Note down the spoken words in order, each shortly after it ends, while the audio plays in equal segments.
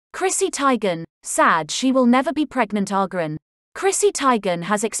Chrissy Teigen, sad she will never be pregnant again. Chrissy Teigen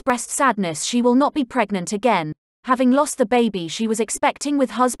has expressed sadness she will not be pregnant again, having lost the baby she was expecting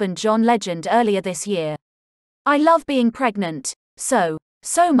with husband John Legend earlier this year. "I love being pregnant, so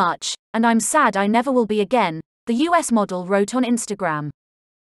much, and I'm sad I never will be again," the US model wrote on Instagram.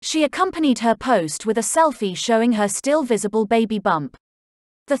 She accompanied her post with a selfie showing her still visible baby bump.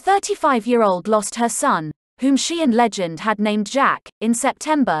 The 35-year-old lost her son, whom she and Legend had named Jack, in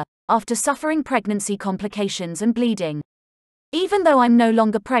September, after suffering pregnancy complications and bleeding. "Even though I'm no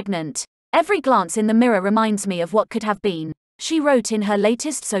longer pregnant, every glance in the mirror reminds me of what could have been," she wrote in her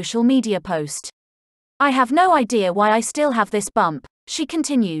latest social media post. "I have no idea why I still have this bump," she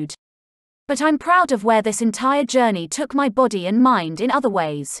continued. "But I'm proud of where this entire journey took my body and mind in other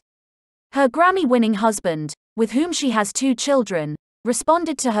ways." Her Grammy-winning husband, with whom she has 2 children,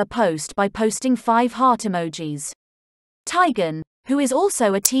 responded to her post by posting 5 heart emojis. Teigen, who is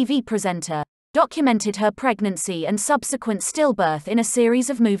also a TV presenter, documented her pregnancy and subsequent stillbirth in a series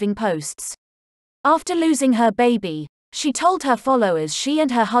of moving posts. After losing her baby, she told her followers she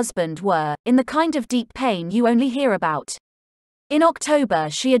and her husband were in the kind of deep pain you only hear about. In October,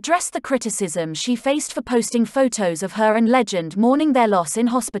 she addressed the criticism she faced for posting photos of her and Legend mourning their loss in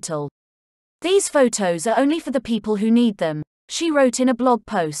hospital. "These photos are only for the people who need them," she wrote in a blog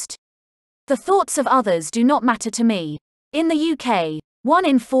post. "The thoughts of others do not matter to me." In the UK, 1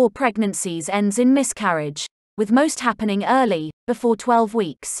 in 4 pregnancies ends in miscarriage, with most happening early, before 12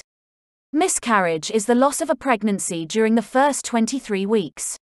 weeks. Miscarriage is the loss of a pregnancy during the first 23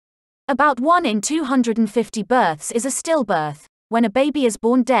 weeks. About 1 in 250 births is a stillbirth, when a baby is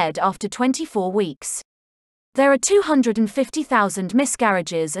born dead after 24 weeks. There are 250,000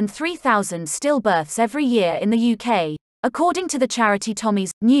 miscarriages and 3,000 stillbirths every year in the UK, according to the charity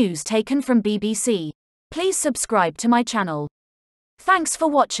Tommy's. News taken from BBC. Please subscribe to my channel. Thanks for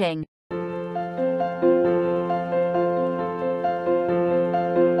watching.